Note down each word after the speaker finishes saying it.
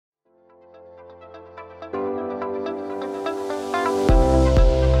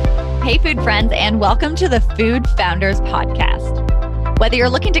Hey, food friends, and welcome to the Food Founders Podcast. Whether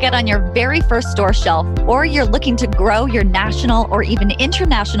you're looking to get on your very first store shelf or you're looking to grow your national or even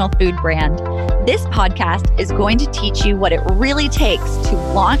international food brand, this podcast is going to teach you what it really takes to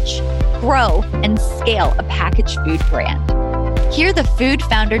launch, grow, and scale a packaged food brand. Hear the food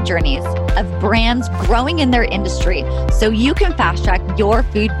founder journeys of brands growing in their industry so you can fast track your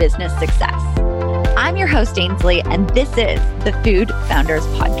food business success. I'm your host, Ainsley, and this is the Food Founders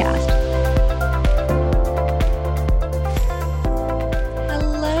Podcast.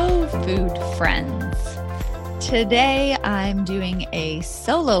 Hello, food friends. Today, I'm doing a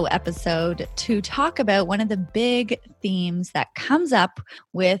solo episode to talk about one of the big themes that comes up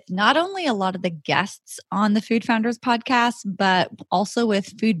with not only a lot of the guests on the Food Founders Podcast, but also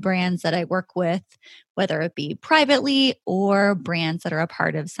with food brands that I work with, whether it be privately or brands that are a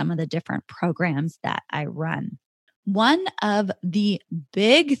part of some of the different programs that I run. One of the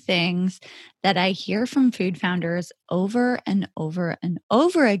big things that I hear from food founders over and over and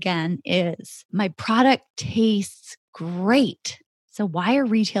over again is, my product tastes great, so why are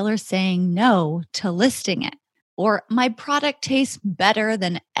retailers saying no to listing it? Or, my product tastes better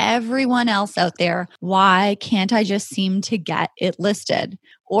than everyone else out there, why can't I just seem to get it listed?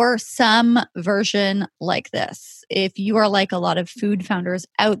 Or some version like this. If you are like a lot of food founders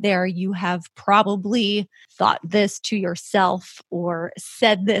out there, you have probably thought this to yourself or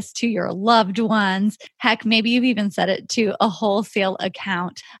said this to your loved ones. Heck, maybe you've even said it to a wholesale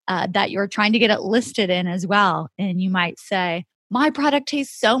account that you're trying to get it listed in as well. And you might say, my product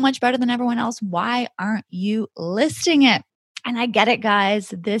tastes so much better than everyone else. Why aren't you listing it? And I get it,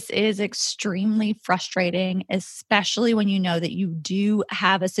 guys. This is extremely frustrating, especially when you know that you do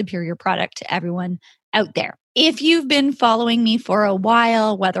have a superior product to everyone out there. If you've been following me for a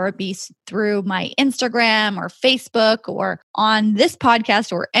while, whether it be through my Instagram or Facebook or on this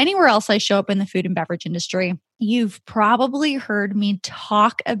podcast or anywhere else I show up in the food and beverage industry, you've probably heard me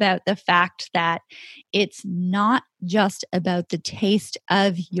talk about the fact that it's not just about the taste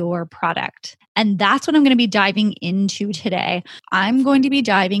of your product. And that's what I'm going to be diving into today. I'm going to be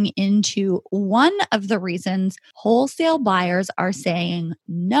diving into one of the reasons wholesale buyers are saying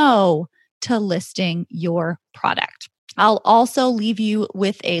no to listing your product. I'll also leave you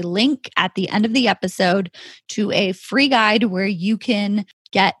with a link at the end of the episode to a free guide where you can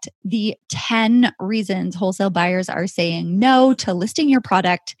get the 10 reasons wholesale buyers are saying no to listing your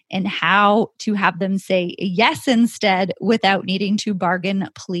product and how to have them say yes instead without needing to bargain,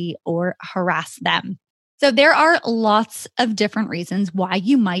 plea, or harass them. So there are lots of different reasons why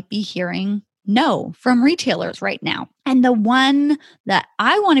you might be hearing no from retailers right now. And the one that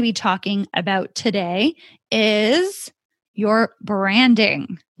I want to be talking about today is your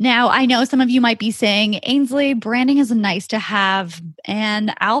branding. Now, I know some of you might be saying, Ainsley, branding is nice to have,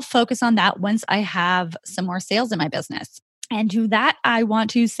 and I'll focus on that once I have some more sales in my business. And to that, I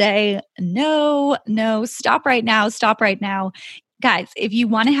want to say, no, stop right now. Guys, if you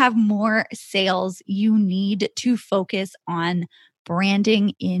want to have more sales, you need to focus on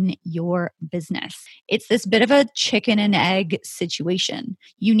branding in your business. It's this bit of a chicken and egg situation.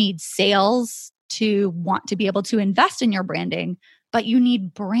 You need sales to want to be able to invest in your branding, but you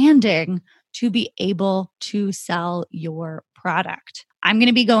need branding to be able to sell your product. I'm going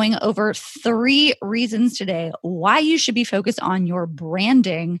to be going over 3 reasons today why you should be focused on your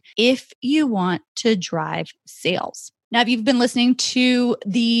branding if you want to drive sales. Now, if you've been listening to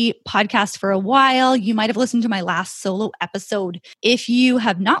the podcast for a while, you might have listened to my last solo episode. If you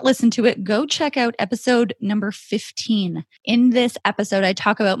have not listened to it, go check out episode number 15. In this episode, I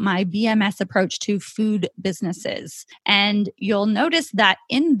talk about my BMS approach to food businesses. And you'll notice that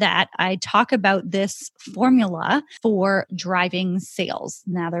in that, I talk about this formula for driving sales.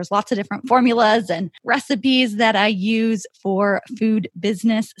 Now, there's lots of different formulas and recipes that I use for food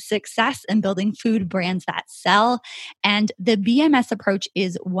business success and building food brands that sell. And the BMS approach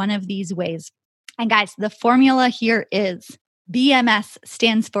is one of these ways. And guys, the formula here is BMS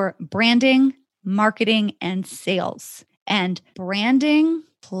stands for branding, marketing, and sales. And branding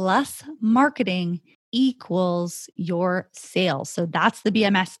plus marketing equals your sales. So that's the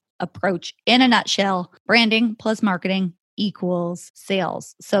BMS approach in a nutshell. Branding plus marketing equals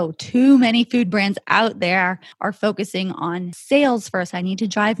sales. So too many food brands out there are focusing on sales first. I need to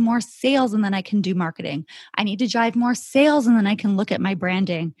drive more sales and then I can do marketing. I need to drive more sales and then I can look at my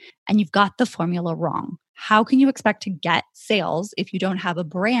branding. And you've got the formula wrong. How can you expect to get sales if you don't have a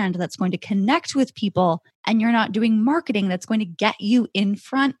brand that's going to connect with people and you're not doing marketing that's going to get you in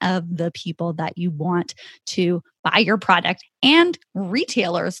front of the people that you want to buy your product and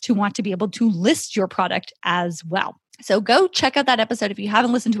retailers to want to be able to list your product as well? So go check out that episode if you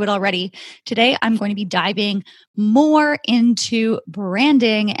haven't listened to it already. Today, I'm going to be diving more into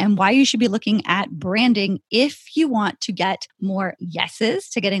branding and why you should be looking at branding if you want to get more yeses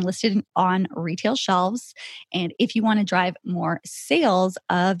to getting listed on retail shelves and if you want to drive more sales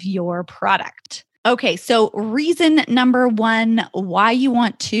of your product. Okay, so reason number one why you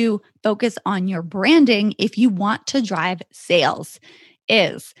want to focus on your branding if you want to drive sales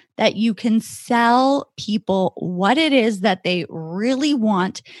is that you can sell people what it is that they really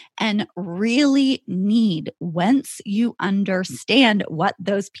want and really need once you understand what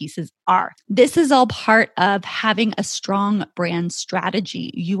those pieces are. This is all part of having a strong brand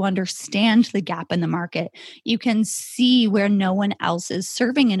strategy. You understand the gap in the market. You can see where no one else is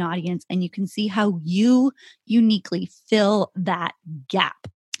serving an audience, and you can see how you uniquely fill that gap.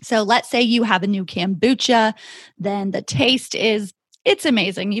 So let's say you have a new kombucha, then the taste is it's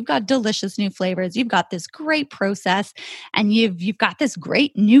amazing. You've got delicious new flavors. You've got this great process and you've got this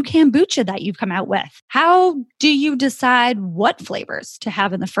great new kombucha that you've come out with. How do you decide what flavors to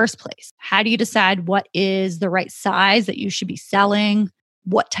have in the first place? How do you decide what is the right size that you should be selling?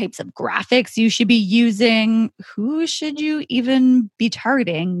 What types of graphics you should be using? Who should you even be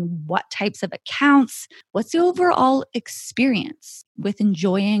targeting? What types of accounts? What's the overall experience with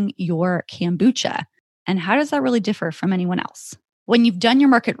enjoying your kombucha? And how does that really differ from anyone else? When you've done your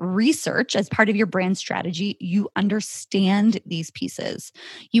market research as part of your brand strategy, you understand these pieces.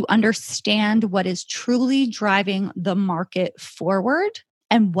 You understand what is truly driving the market forward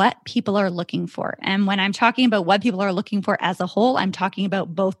and what people are looking for. And when I'm talking about what people are looking for as a whole, I'm talking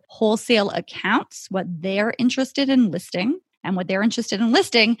about both wholesale accounts, what they're interested in listing, and what they're interested in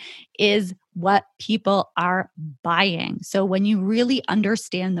listing is what people are buying. So when you really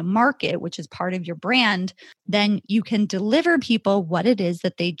understand the market, which is part of your brand, then you can deliver people what it is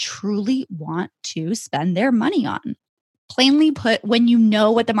that they truly want to spend their money on. Plainly put, when you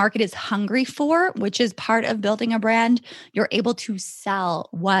know what the market is hungry for, which is part of building a brand, you're able to sell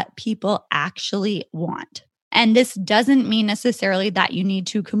what people actually want. And this doesn't mean necessarily that you need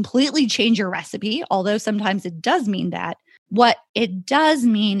to completely change your recipe, although sometimes it does mean that. What it does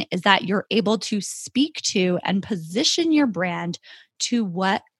mean is that you're able to speak to and position your brand to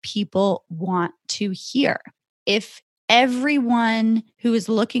what people want to hear. If everyone who is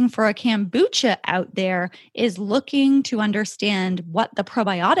looking for a kombucha out there is looking to understand what the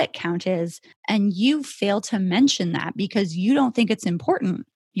probiotic count is, and you fail to mention that because you don't think it's important,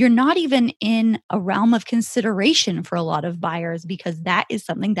 you're not even in a realm of consideration for a lot of buyers because that is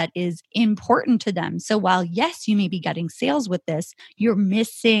something that is important to them. So while, yes, you may be getting sales with this, you're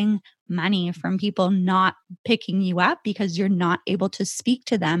missing money from people not picking you up because you're not able to speak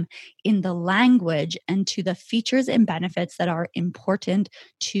to them in the language and to the features and benefits that are important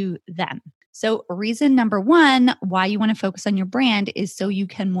to them. So reason number one, why you want to focus on your brand is so you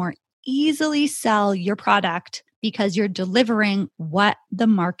can more easily sell your product because you're delivering what the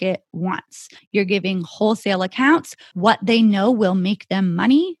market wants. You're giving wholesale accounts what they know will make them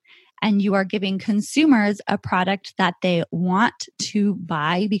money, and you are giving consumers a product that they want to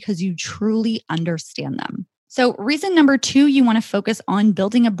buy because you truly understand them. So reason number two, you want to focus on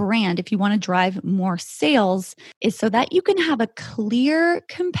building a brand if you want to drive more sales is so that you can have a clear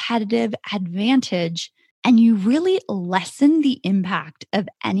competitive advantage and you really lessen the impact of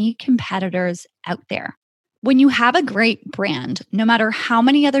any competitors out there. When you have a great brand, no matter how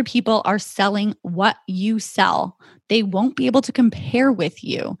many other people are selling what you sell, they won't be able to compare with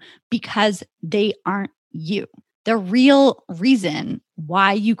you because they aren't you. The real reason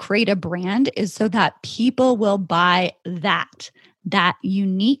why you create a brand is so that people will buy that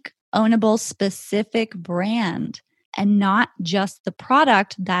unique, ownable, specific brand and not just the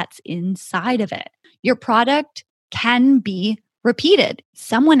product that's inside of it. Your product can be repeated.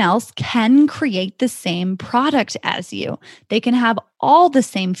 Someone else can create the same product as you. They can have all the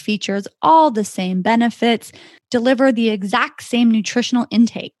same features, all the same benefits, deliver the exact same nutritional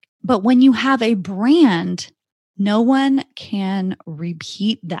intake. But when you have a brand, no one can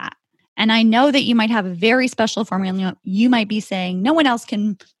repeat that. And I know that you might have a very special formula. You might be saying, no one else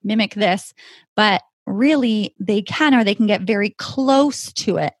can mimic this, but really they can, or they can get very close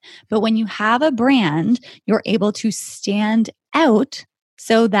to it. But when you have a brand, you're able to stand out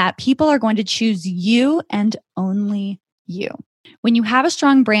so that people are going to choose you and only you. When you have a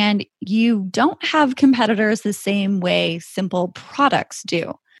strong brand, you don't have competitors the same way simple products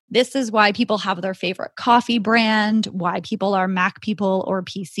do. This is why people have their favorite coffee brand, why people are Mac people or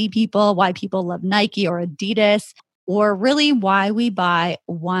PC people, why people love Nike or Adidas, or really why we buy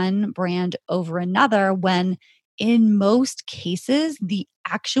one brand over another when in most cases, the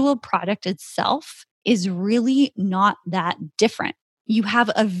actual product itself is really not that different. You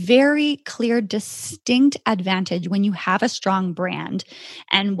have a very clear, distinct advantage when you have a strong brand.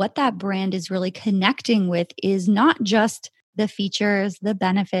 And what that brand is really connecting with is not just the features, the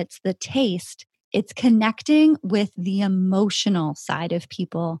benefits, the taste. It's connecting with the emotional side of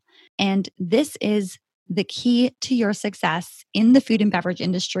people. And this is the key to your success in the food and beverage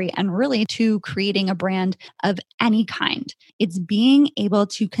industry and really to creating a brand of any kind. It's being able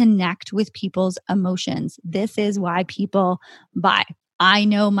to connect with people's emotions. This is why people buy. I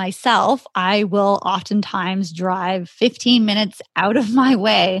know myself, I will oftentimes drive 15 minutes out of my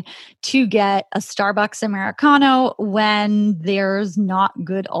way to get a Starbucks Americano when there's not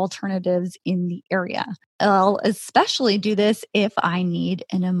good alternatives in the area. I'll especially do this if I need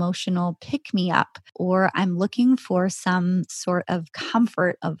an emotional pick me up or I'm looking for some sort of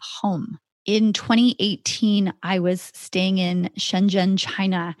comfort of home. In 2018, I was staying in Shenzhen,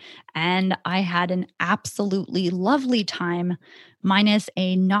 China, and I had an absolutely lovely time, minus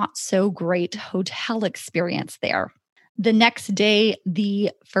a not so great hotel experience there. The next day,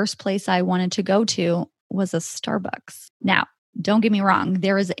 the first place I wanted to go to was a Starbucks. Now, don't get me wrong,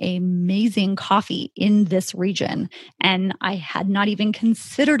 there is amazing coffee in this region, and I had not even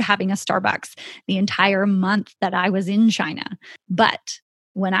considered having a Starbucks the entire month that I was in China. But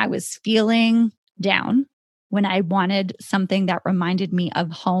when I was feeling down, when I wanted something that reminded me of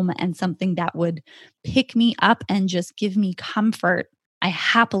home and something that would pick me up and just give me comfort, I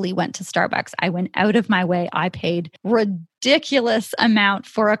happily went to Starbucks. I went out of my way. I paid ridiculous amount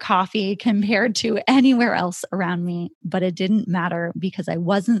for a coffee compared to anywhere else around me, but it didn't matter because I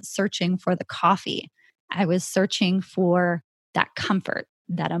wasn't searching for the coffee. I was searching for that comfort,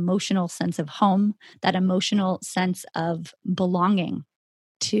 that emotional sense of home, that emotional sense of belonging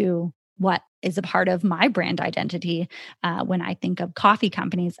to what is a part of my brand identity. When I think of coffee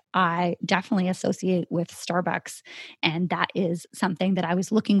companies, I definitely associate with Starbucks. And that is something that I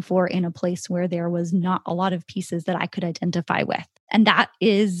was looking for in a place where there was not a lot of pieces that I could identify with. And that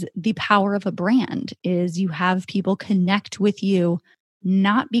is the power of a brand, is you have people connect with you,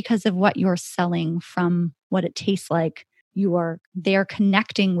 not because of what you're selling from what it tastes like. They're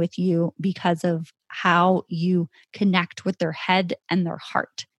connecting with you because of how you connect with their head and their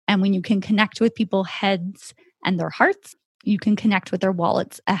heart. And when you can connect with people's heads and their hearts, you can connect with their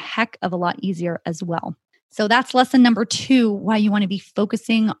wallets a heck of a lot easier as well. So that's lesson number 2, why you want to be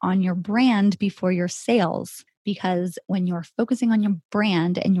focusing on your brand before your sales. Because when you're focusing on your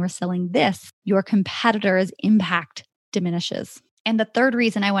brand and you're selling this, your competitors' impact diminishes. And the third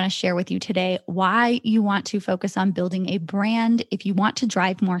reason I want to share with you today why you want to focus on building a brand if you want to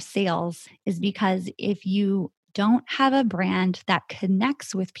drive more sales is because if you don't have a brand that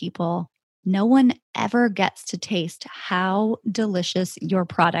connects with people, no one ever gets to taste how delicious your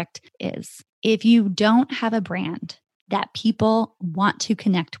product is. If you don't have a brand that people want to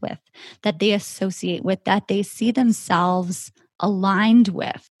connect with, that they associate with, that they see themselves aligned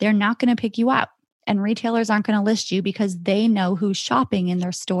with, they're not going to pick you up. And retailers aren't going to list you because they know who's shopping in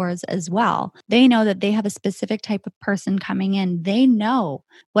their stores as well. They know that they have a specific type of person coming in. They know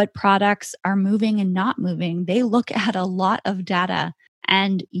what products are moving and not moving. They look at a lot of data,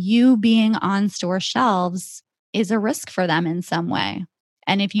 and you being on store shelves is a risk for them in some way.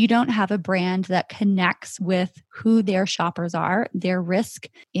 And if you don't have a brand that connects with who their shoppers are, their risk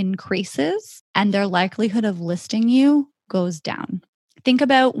increases and their likelihood of listing you goes down. Think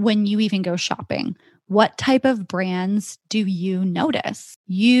about when you even go shopping. What type of brands do you notice?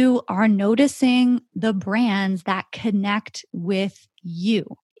 You are noticing the brands that connect with you.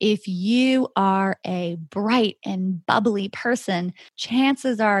 If you are a bright and bubbly person,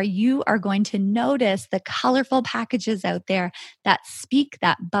 chances are you are going to notice the colorful packages out there that speak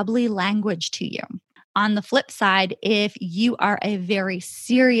that bubbly language to you. On the flip side, if you are a very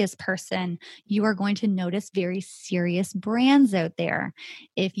serious person, you are going to notice very serious brands out there.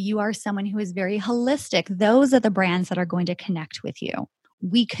 If you are someone who is very holistic, those are the brands that are going to connect with you.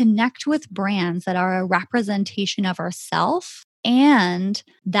 We connect with brands that are a representation of ourselves and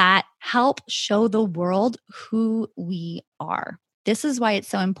that help show the world who we are. This is why it's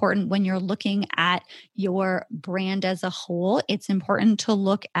so important when you're looking at your brand as a whole. It's important to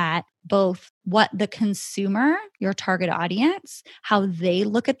look at both what the consumer, your target audience, how they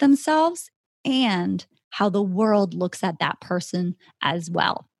look at themselves, and how the world looks at that person as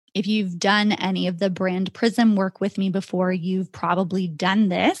well. If you've done any of the Brand Prism work with me before, you've probably done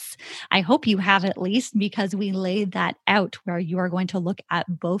this. I hope you have at least, because we laid that out where you are going to look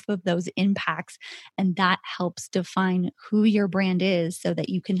at both of those impacts, and that helps define who your brand is so that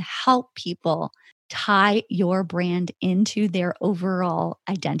you can help people tie your brand into their overall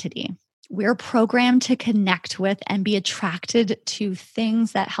identity. We're programmed to connect with and be attracted to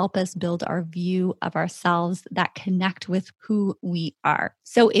things that help us build our view of ourselves, that connect with who we are.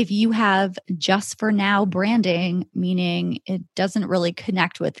 So if you have just for now branding, meaning it doesn't really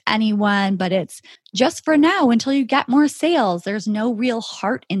connect with anyone, but it's just for now until you get more sales, there's no real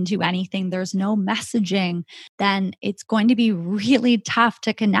heart into anything, there's no messaging, then it's going to be really tough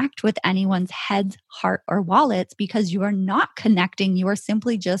to connect with anyone's heads, heart, or wallets because you are not connecting. You are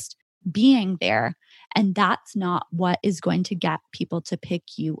simply just being there. And that's not what is going to get people to pick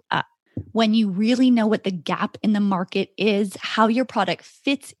you up. When you really know what the gap in the market is, how your product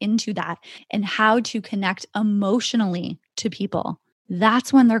fits into that, and how to connect emotionally to people,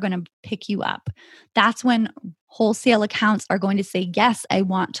 that's when they're going to pick you up. That's when wholesale accounts are going to say, yes, I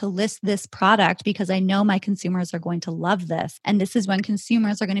want to list this product because I know my consumers are going to love this. And this is when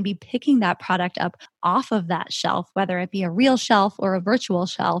consumers are going to be picking that product up off of that shelf, whether it be a real shelf or a virtual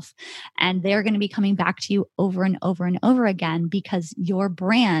shelf. And they're going to be coming back to you over and over and over again because your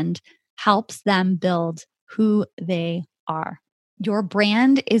brand helps them build who they are. Your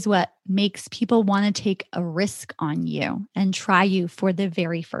brand is what makes people want to take a risk on you and try you for the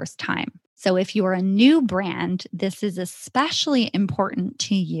very first time. So if you're a new brand, this is especially important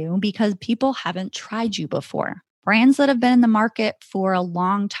to you because people haven't tried you before. Brands that have been in the market for a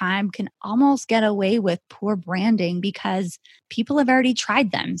long time can almost get away with poor branding because people have already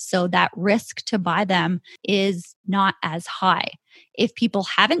tried them. So that risk to buy them is not as high. If people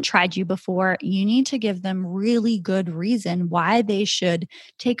haven't tried you before, you need to give them really good reason why they should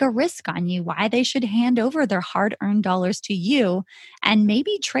take a risk on you, why they should hand over their hard-earned dollars to you, and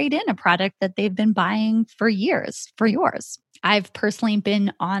maybe trade in a product that they've been buying for years for yours. I've personally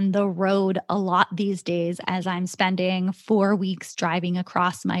been on the road a lot these days as I'm spending 4 weeks driving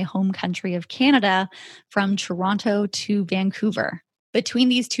across my home country of Canada from Toronto to Vancouver. Between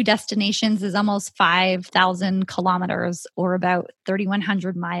these two destinations is almost 5,000 kilometers or about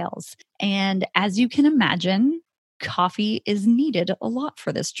 3,100 miles. And as you can imagine, coffee is needed a lot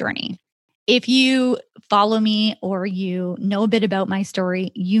for this journey. If you follow me or you know a bit about my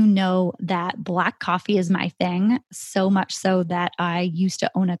story, you know that black coffee is my thing, so much so that I used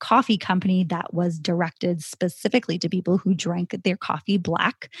to own a coffee company that was directed specifically to people who drank their coffee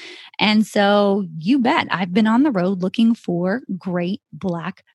black. And so you bet I've been on the road looking for great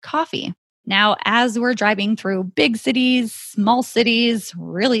black coffee. Now, as we're driving through big cities,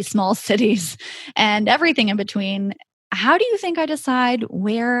 really small cities, and everything in between, how do you think I decide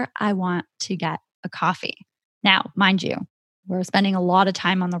where I want to get a coffee? Now, mind you, we're spending a lot of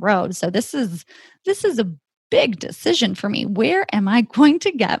time on the road. So this is a big decision for me. Where am I going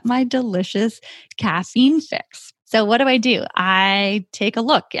to get my delicious caffeine fix? So what do? I take a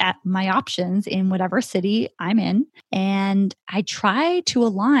look at my options in whatever city I'm in, and I try to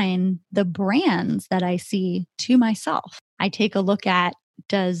align the brands that I see to myself. I take a look at,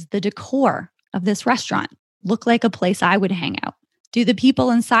 does the decor of this restaurant look like a place I would hang out? Do the people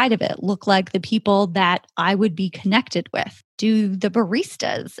inside of it look like the people that I would be connected with? Do the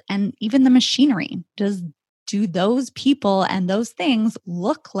baristas and even the machinery, do those people and those things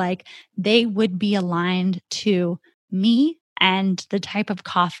look like they would be aligned to me and the type of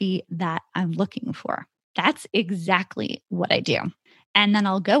coffee that I'm looking for? That's exactly what I do. And then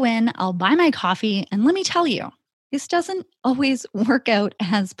I'll go in, I'll buy my coffee, and let me tell you, this doesn't always work out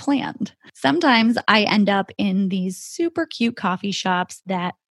as planned. Sometimes I end up in these super cute coffee shops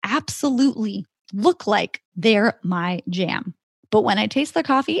that absolutely look like they're my jam. But when I taste the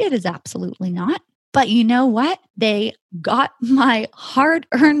coffee, it is absolutely not. But you know what? They got my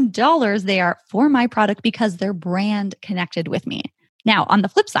hard-earned dollars there for my product because their brand connected with me. Now, on the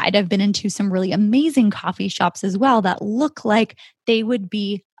flip side, I've been into some really amazing coffee shops as well that look like they would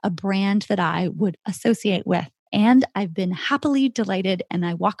be a brand that I would associate with. And I've been happily delighted, and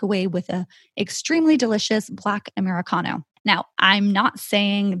I walk away with an extremely delicious black Americano. Now, I'm not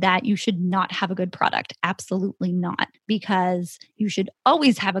saying that you should not have a good product. Absolutely not, because you should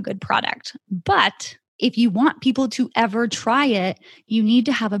always have a good product. But if you want people to ever try it, you need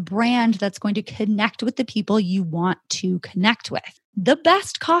to have a brand that's going to connect with the people you want to connect with. The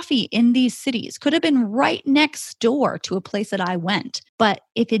best coffee in these cities could have been right next door to a place that I went. But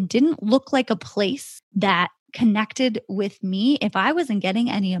if it didn't look like a place that connected with me, if I wasn't getting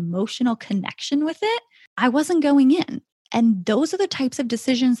any emotional connection with it, I wasn't going in. And those are the types of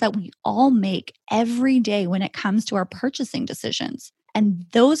decisions that we all make every day when it comes to our purchasing decisions. And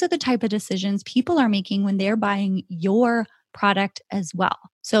those are the type of decisions people are making when they're buying your product as well.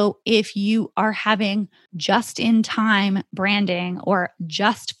 So if you are having just in time branding or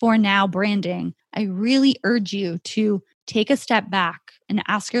just for now branding, I really urge you to take a step back and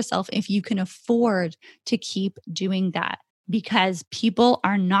ask yourself if you can afford to keep doing that, because people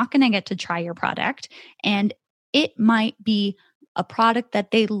are not going to get to try your product, and it might be a product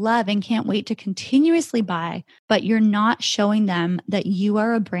that they love and can't wait to continuously buy, but you're not showing them that you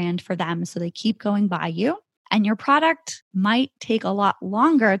are a brand for them. So they keep going by you. And your product might take a lot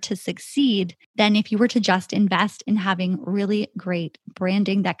longer to succeed than if you were to just invest in having really great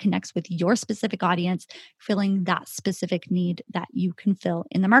branding that connects with your specific audience, filling that specific need that you can fill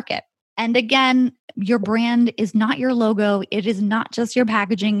in the market. And again, your brand is not your logo. It is not just your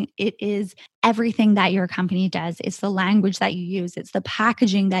packaging. It is everything that your company does. It's the language that you use. It's the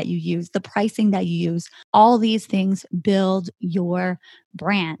packaging that you use, the pricing that you use. All these things build your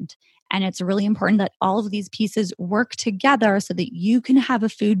brand. And it's really important that all of these pieces work together so that you can have a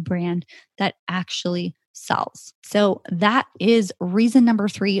food brand that actually sells. So that is reason number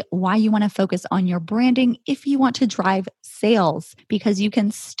 3 why you want to focus on your branding if you want to drive sales, because you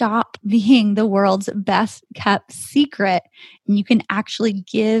can stop being the world's best kept secret and you can actually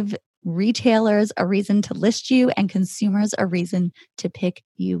give retailers a reason to list you and consumers a reason to pick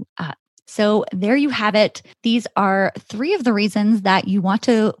you up. So there you have it. These are 3 of the reasons that you want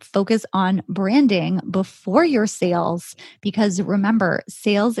to focus on branding before your sales, because remember,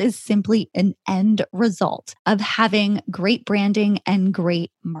 sales is simply an end result of having great branding and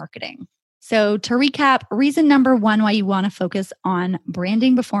great marketing. So to recap, reason number 1 why you want to focus on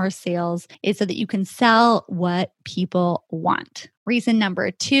branding before sales is so that you can sell what people want. Reason number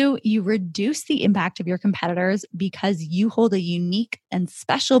 2, you reduce the impact of your competitors because you hold a unique and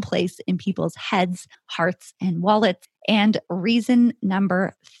special place in people's heads, hearts, and wallets. And reason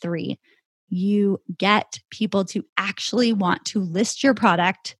number 3, you get people to actually want to list your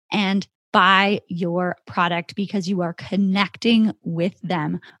product and buy your product because you are connecting with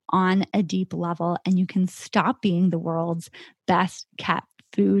them on a deep level, and you can stop being the world's best kept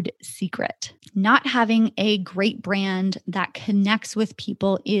food secret. Not having a great brand that connects with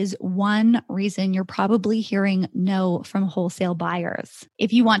people is one reason you're probably hearing no from wholesale buyers.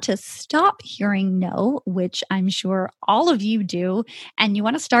 If you want to stop hearing no, which I'm sure all of you do, and you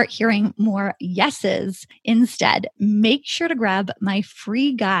want to start hearing more yeses instead, make sure to grab my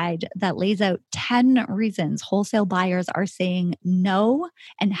free guide that lays out 10 reasons wholesale buyers are saying no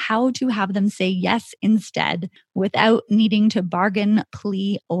and how to have them say yes instead without needing to bargain, plea,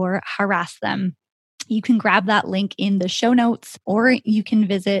 or harass them. You can grab that link in the show notes, or you can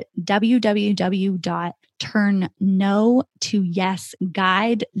visit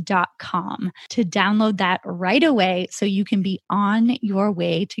www.turnno-to-yes-guide.com to download that right away so you can be on your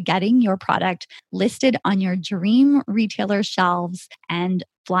way to getting your product listed on your dream retailer shelves and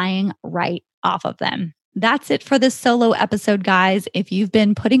flying right off of them. That's it for this solo episode, guys. If you've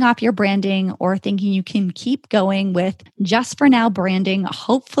been putting off your branding or thinking you can keep going with just for now branding,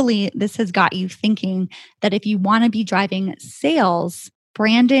 hopefully this has got you thinking that if you want to be driving sales,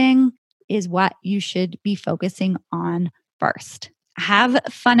 branding is what you should be focusing on first. Have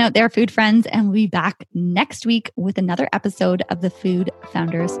fun out there, food friends, and we'll be back next week with another episode of the Food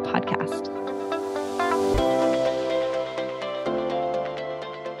Founders Podcast.